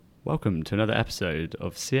Welcome to another episode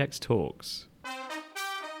of CX Talks.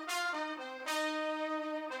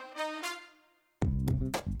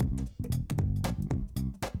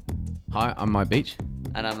 Hi, I'm Mike Beach,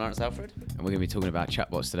 And I'm Lawrence Alfred. and we're going to be talking about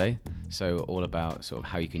chatbots today. So all about sort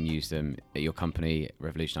of how you can use them at your company,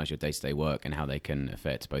 revolutionize your day-to-day work, and how they can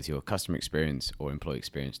affect both your customer experience or employee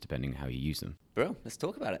experience, depending on how you use them. Bro, let's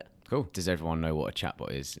talk about it. Cool. Does everyone know what a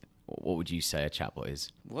chatbot is? What would you say a chatbot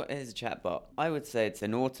is? What is a chatbot? I would say it's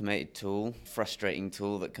an automated tool, frustrating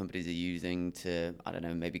tool that companies are using to,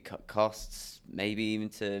 maybe cut costs, maybe even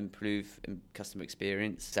to improve customer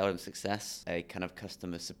experience, sell them success, a kind of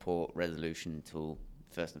customer support resolution tool,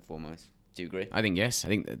 first and foremost. Do you agree? I think yes. I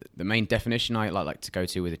think the main definition I like to go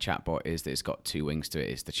to with a chatbot is that it's got two wings to it.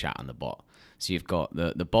 It's the chat and the bot. So you've got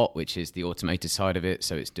the bot, which is the automated side of it.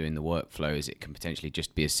 So it's doing the workflows. It can potentially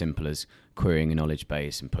just be as simple as querying a knowledge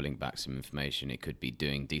base and pulling back some information. It could be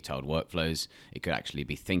doing detailed workflows. It could actually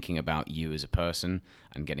be thinking about you as a person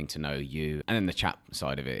and getting to know you. And then the chat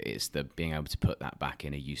side of it is the being able to put that back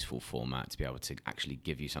in a useful format to be able to actually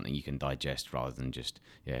give you something you can digest rather than just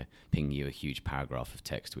ping you a huge paragraph of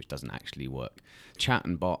text which doesn't actually work. Chat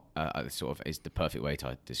and bot sort of is the perfect way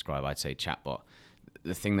to describe, I'd say, chatbot.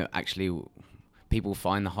 The thing that actually people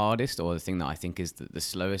find the hardest, or the thing that I think is the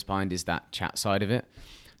slowest behind, is that chat side of it.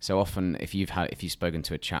 So often, if you've spoken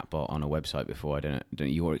to a chatbot on a website before, I don't know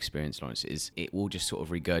your experience, Lawrence, is it will just sort of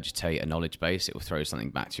regurgitate a knowledge base. It will throw something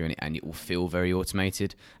back to you, and it will feel very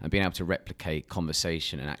automated. And being able to replicate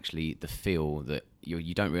conversation and actually the feel that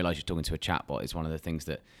you don't realize you're talking to a chatbot is one of the things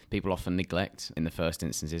that people often neglect in the first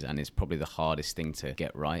instances, and it's probably the hardest thing to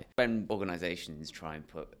get right. When organizations try and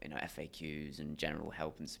put FAQs and general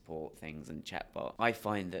help and support things and chatbot, I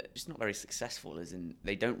find that it's not very successful, as in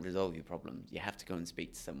they don't resolve your problems. You have to go and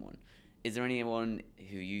speak to someone. Is there anyone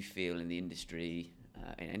who you feel in the industry,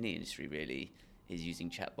 in any industry really, is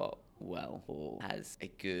using chatbot well or has a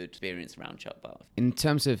good experience around chatbot? In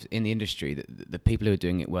terms of in the industry, the people who are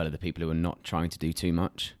doing it well are the people who are not trying to do too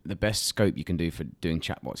much. The best scope you can do for doing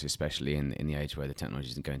chatbots, especially in the age where the technology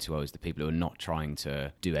isn't going too well, is the people who are not trying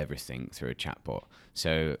to do everything through a chatbot.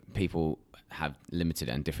 So people have limited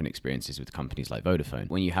and different experiences with companies like Vodafone.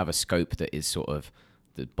 When you have a scope that is sort of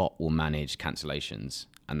the bot will manage cancellations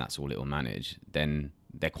and that's all it will manage, then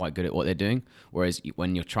they're quite good at what they're doing. Whereas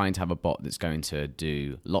when you're trying to have a bot that's going to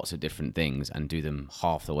do lots of different things and do them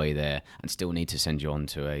half the way there and still need to send you on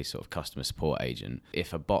to a sort of customer support agent,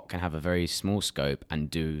 if a bot can have a very small scope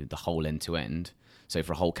and do the whole end to end, so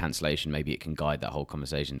for a whole cancellation, maybe it can guide that whole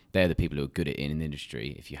conversation. They're the people who are good at it in the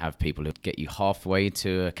industry. If you have people who get you halfway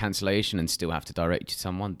to a cancellation and still have to direct you to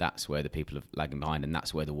someone, that's where the people are lagging behind, and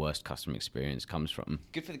that's where the worst customer experience comes from.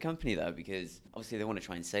 Good for the company though, because obviously they want to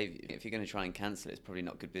try and save you. If you're going to try and cancel, it's probably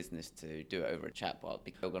not good business to do it over a chatbot,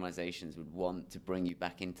 because organizations would want to bring you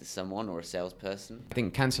back into someone or a salesperson. I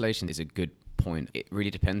think cancellation is a good point. It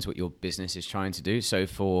really depends what your business is trying to do. So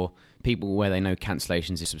for people where they know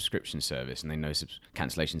cancellations is a subscription service and they know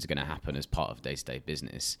cancellations are going to happen as part of day-to-day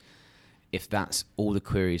business, if that's all the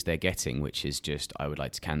queries they're getting, which is just I would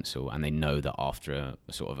like to cancel, and they know that after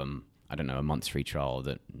a sort of a month's free trial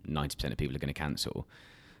that 90% of people are going to cancel,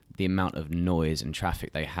 the amount of noise and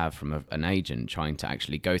traffic they have from an agent trying to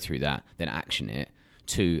actually go through that, then action it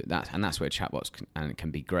to that, and that's where chatbots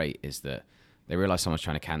can be great, is that they realize someone's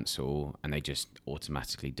trying to cancel and they just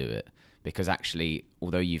automatically do it. Because actually,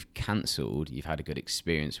 although you've cancelled, you've had a good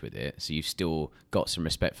experience with it, so you've still got some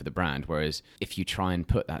respect for the brand. Whereas if you try and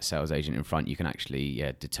put that sales agent in front, you can actually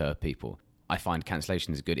deter people. I find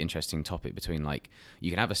cancellation is a good, interesting topic between, like,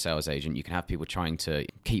 you can have a sales agent, you can have people trying to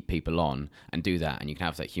keep people on and do that, and you can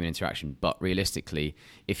have that human interaction. But realistically,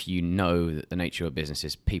 if you know that the nature of business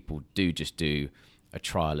is people do just do a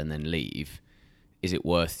trial and then leave, is it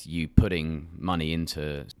worth you putting money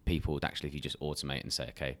into people that actually, if you just automate and say,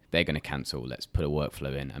 okay, they're going to cancel, let's put a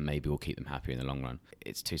workflow in and maybe we'll keep them happy in the long run?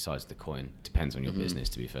 It's two sides of the coin. Depends on your business,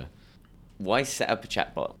 to be fair. Why set up a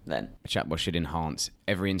chatbot then? A chatbot should enhance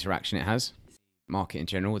every interaction it has. Market in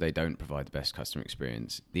general, they don't provide the best customer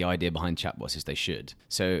experience. The idea behind chatbots is they should.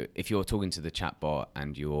 So if you're talking to the chatbot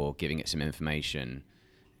and you're giving it some information,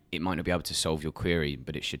 it might not be able to solve your query,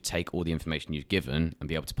 but it should take all the information you've given and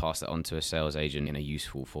be able to pass that on to a sales agent in a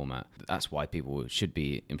useful format. That's why people should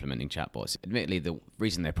be implementing chatbots. Admittedly, the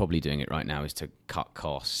reason they're probably doing it right now is to cut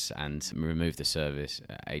costs and remove the service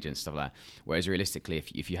agents, stuff like that. Whereas realistically,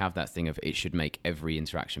 if you have that thing of it should make every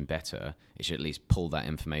interaction better, it should at least pull that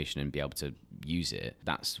information and be able to use it.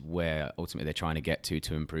 That's where ultimately they're trying to get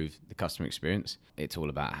to improve the customer experience. It's all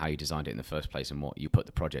about how you designed it in the first place and what you put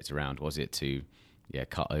the project around. Was it to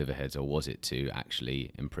cut overheads, or was it to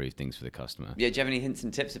actually improve things for the customer? Yeah, do you have any hints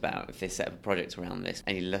and tips about if they set up a project around this?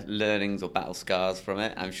 Any learnings or battle scars from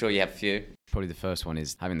it? I'm sure you have a few. Probably the first one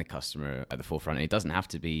is having the customer at the forefront. It doesn't have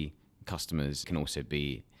to be customers, it can also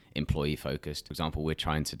be employee focused. For example, we're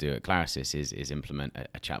trying to do at Clarisys is implement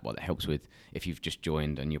a chatbot that helps with, if you've just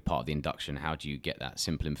joined and you're part of the induction, how do you get that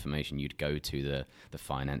simple information? You'd go to the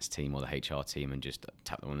finance team or the HR team and just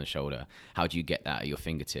tap them on the shoulder. How do you get that at your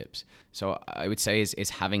fingertips? So I would say is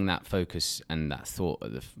having that focus and that thought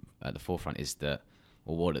at the forefront is that,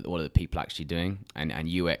 well, what are the people actually doing? And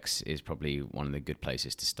UX is probably one of the good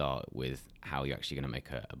places to start with how you're actually going to make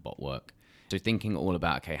a bot work. So thinking all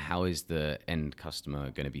about, okay, how is the end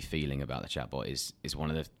customer going to be feeling about the chatbot is one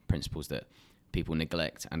of the principles that people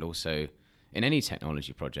neglect. And also in any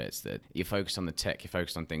technology projects, that you're focused on the tech, you're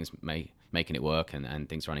focused on things making it work and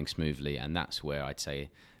things running smoothly. And that's where I'd say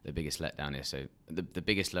the biggest letdown is. So the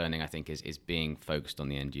biggest learning, I think, is being focused on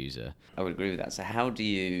the end user. I would agree with that. So how do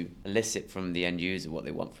you elicit from the end user what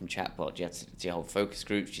they want from chatbot? Do you hold focus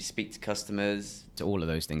groups? Do you speak to customers? To all of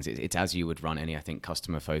those things, it's as you would run any, I think,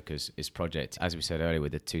 customer focus is project. As we said earlier,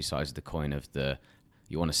 with the two sides of the coin of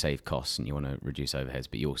you want to save costs and you want to reduce overheads,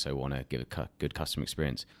 but you also want to give a good customer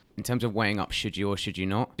experience. In terms of weighing up, should you or should you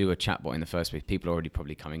not do a chatbot in the first place, people are already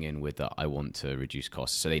probably coming in with I want to reduce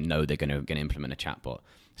costs, so they know they're going to implement a chatbot.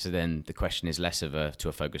 So then the question is less of to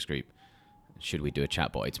a focus group, should we do a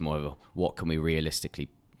chatbot? It's more of what can we realistically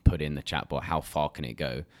put in the chatbot? How far can it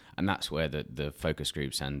go? And that's where the focus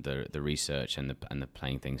groups and the research and the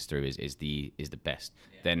playing things through is the best.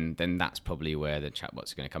 Yeah. Then that's probably where the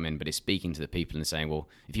chatbots are going to come in. But it's speaking to the people and saying, well,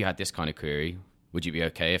 if you had this kind of query, would you be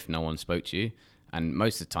okay if no one spoke to you? And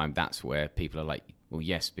most of the time, that's where people are like, well,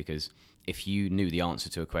 yes, because if you knew the answer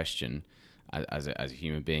to a question as a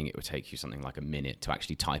human being, it would take you something like a minute to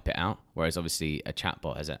actually type it out. Whereas obviously a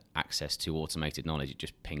chatbot has access to automated knowledge. It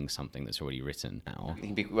just pings something that's already written now.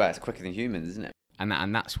 Well, it's quicker than humans, isn't it?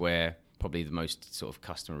 And that's where probably the most sort of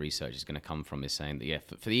customer research is going to come from, is saying that, yeah,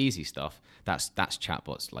 for the easy stuff, that's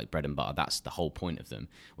chatbots like bread and butter. That's the whole point of them.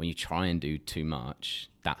 When you try and do too much,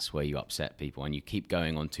 that's where you upset people, and you keep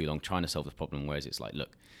going on too long trying to solve the problem. Whereas it's like,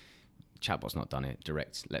 look, chatbot's not done it.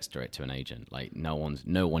 Let's direct to an agent. Like no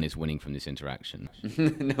one is winning from this interaction.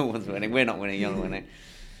 No one's winning. We're not winning. You're not winning.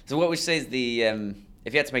 So what would you say is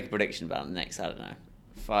if you had to make a prediction about the next, I don't know,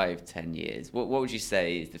 5-10 years, what would you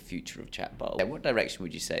say is the future of chatbot? What direction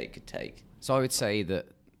would you say it could take? So I would say that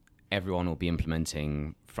everyone will be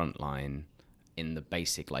implementing Frontline in the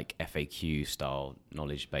basic like FAQ style,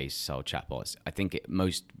 knowledge-based style chatbots. I think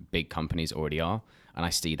most big companies already are, and I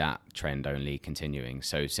see that trend only continuing.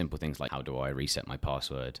 So simple things like, how do I reset my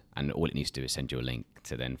password? And all it needs to do is send you a link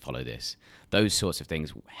to then follow this. Those sorts of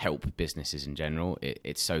things help businesses in general.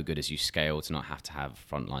 It's so good as you scale to not have to have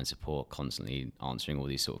frontline support constantly answering all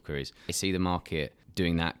these sort of queries. I see the market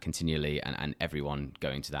doing that continually, and everyone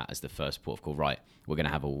going to that as the first port of call. Right, we're going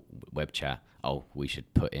to have a web chat. Oh, we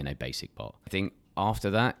should put in a basic bot. I think after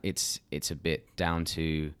that, it's a bit down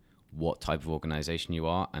to what type of organization you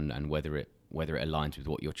are and whether it aligns with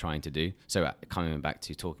what you're trying to do. So coming back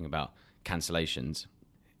to talking about cancellations,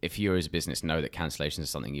 if you as a business know that cancellations are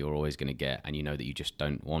something you're always going to get, and you know that you just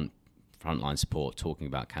don't want frontline support talking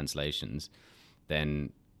about cancellations,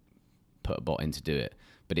 then put a bot in to do it.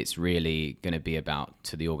 But it's really going to be about,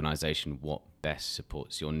 to the organization, what best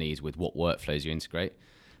supports your needs with what workflows you integrate.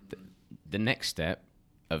 The next step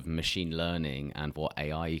of machine learning and what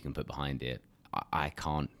AI you can put behind it, I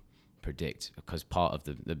can't predict, because part of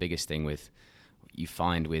the biggest thing you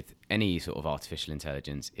find with any sort of artificial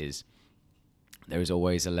intelligence is there is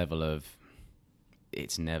always a level of,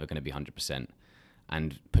 it's never going to be 100%.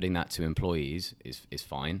 And putting that to employees is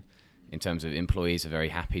fine. In terms of employees are very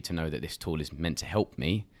happy to know that this tool is meant to help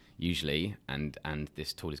me, usually, and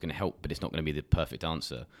this tool is going to help, but it's not going to be the perfect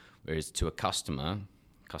answer. Whereas to a customer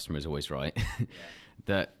is always right,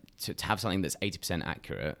 that to have something that's 80%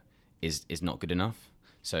 accurate is not good enough.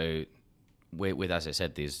 So with, as I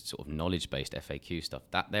said, these sort of knowledge-based FAQ stuff,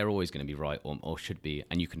 that they're always going to be right or should be,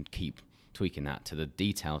 and you can keep tweaking that to the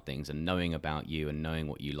detailed things and knowing about you and knowing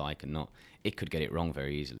what you like and not. It could get it wrong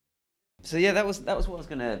very easily. So yeah, that was what I was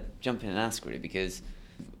going to jump in and ask, really, because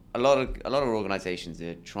a lot of organizations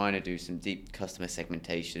are trying to do some deep customer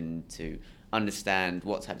segmentation to understand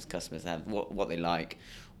what types of customers have, what they like.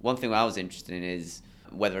 One thing I was interested in is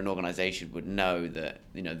whether an organization would know that,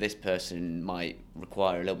 this person might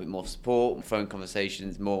require a little bit more support, phone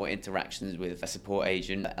conversations, more interactions with a support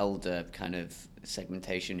agent, the elder kind of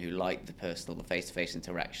segmentation who like the personal, the face-to-face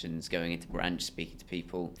interactions, going into branch, speaking to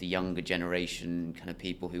people, the younger generation kind of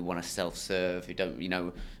people who want to self-serve, who don't,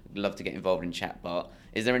 love to get involved in chatbot.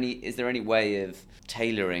 Is there any way of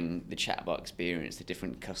tailoring the chatbot experience to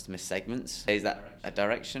different customer segments? Is that a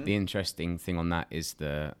direction? The interesting thing on that is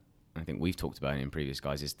I think we've talked about it in previous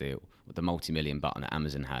guys, is the multi-million button that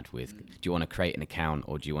Amazon had with, do you want to create an account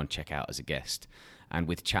or do you want to check out as a guest? And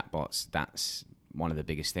with chatbots, that's one of the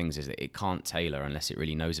biggest things, is that it can't tailor unless it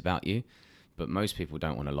really knows about you. But most people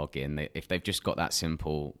don't want to log in. If they've just got that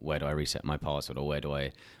simple, where do I reset my password, or where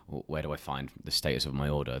do I find the status of my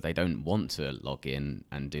order? They don't want to log in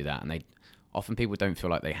and do that, and often people don't feel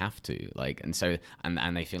like they have to,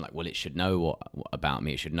 and they feel like, well, it should know what about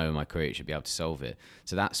me, it should know my query, it should be able to solve it.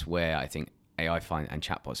 So that's where I think AI and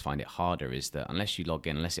chatbots find it harder, is that unless you log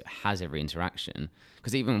in, unless it has every interaction,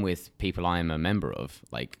 because even with people I am a member of,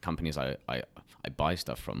 like companies I buy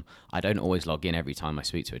stuff from, I don't always log in every time I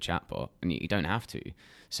speak to a chatbot, and you don't have to.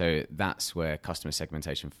 So that's where customer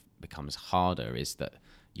segmentation becomes harder, is that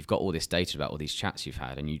you've got all this data about all these chats you've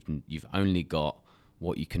had, and you've only got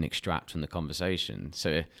what you can extract from the conversation.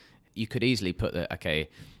 So you could easily put that, okay,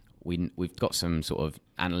 we've got some sort of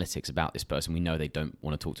analytics about this person. We know they don't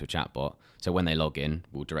want to talk to a chatbot, so when they log in,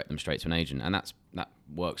 we'll direct them straight to an agent, and that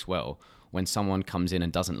works well. When someone comes in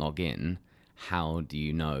and doesn't log in, how do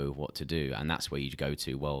you know what to do? And that's where you go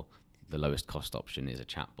to, well, the lowest cost option is a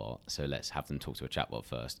chatbot, so let's have them talk to a chatbot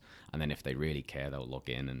first, and then if they really care, they'll log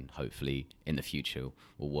in, and hopefully in the future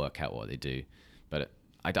we'll work out what they do. But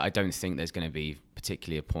I don't think there's going to be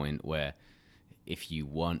particularly a point where if you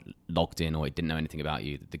weren't logged in or it didn't know anything about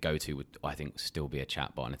you, the go-to would, I think, still be a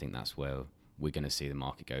chatbot, and I think that's where we're going to see the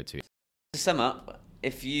market go to. To sum up,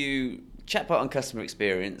 if you chatbot on customer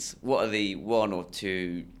experience, what are the one or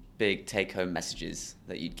two big take-home messages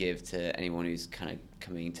that you'd give to anyone who's kind of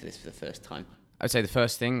coming into this for the first time? I'd say the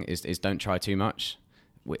first thing is don't try too much.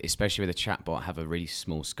 Especially with a chatbot, have a really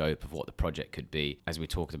small scope of what the project could be. As we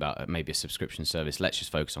talked about, maybe a subscription service, let's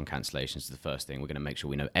just focus on cancellations is the first thing. We're going to make sure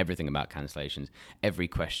we know everything about cancellations, every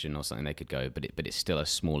question or something they could go, but it's still a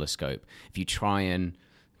smaller scope. If you try and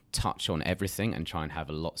touch on everything and try and have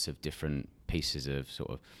lots of different pieces of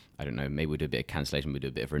sort of, I don't know, maybe we'll do a bit of cancellation, we'll do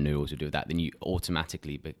a bit of renewals, we'll do that, then you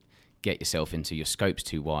automatically get yourself into, your scope's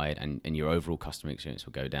too wide, and your overall customer experience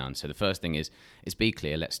will go down. So the first thing is be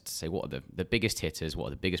clear. Let's say what are the biggest hitters, what are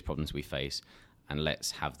the biggest problems we face, and let's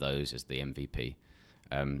have those as the MVP.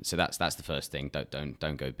 So that's the first thing.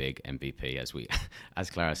 Don't go big MVP, as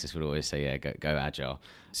Clarisis would always say. Yeah, go agile.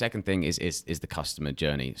 Second thing is the customer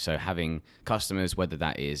journey. So having customers, whether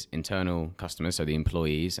that is internal customers, so the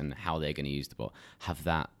employees and how they're going to use the bot, have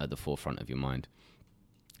that at the forefront of your mind.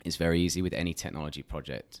 It's very easy with any technology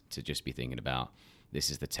project to just be thinking about, this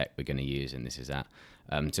is the tech we're going to use and this is that.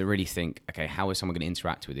 To really think, okay, how is someone going to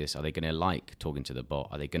interact with this? Are they going to like talking to the bot?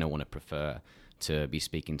 Are they going to want to prefer to be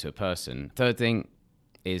speaking to a person? Third thing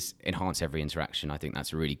is enhance every interaction. I think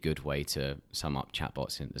that's a really good way to sum up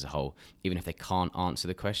chatbots as a whole. Even if they can't answer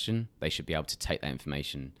the question, they should be able to take that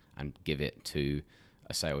information and give it to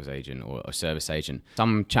a sales agent or a service agent.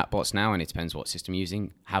 Some chatbots now, and it depends what system you're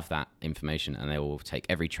using, have that information, and they will take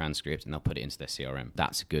every transcript and they'll put it into their CRM.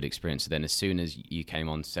 That's a good experience. So then as soon as you came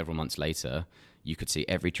on several months later, you could see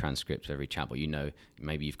every transcript of every chatbot. You know,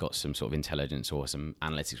 maybe you've got some sort of intelligence or some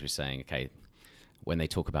analytics which saying, okay, when they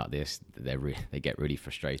talk about this, they get really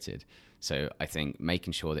frustrated. So I think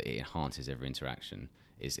making sure that it enhances every interaction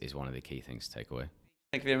is one of the key things to take away.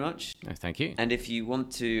 Thank you very much. No, thank you. And if you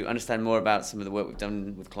want to understand more about some of the work we've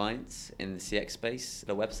done with clients in the CX space,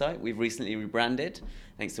 the website, we've recently rebranded,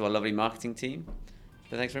 thanks to our lovely marketing team.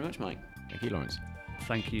 So thanks very much, Mike. Thank you, Lawrence.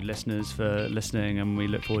 Thank you, listeners, for listening, and we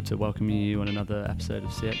look forward to welcoming you on another episode of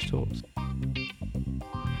CX Talks.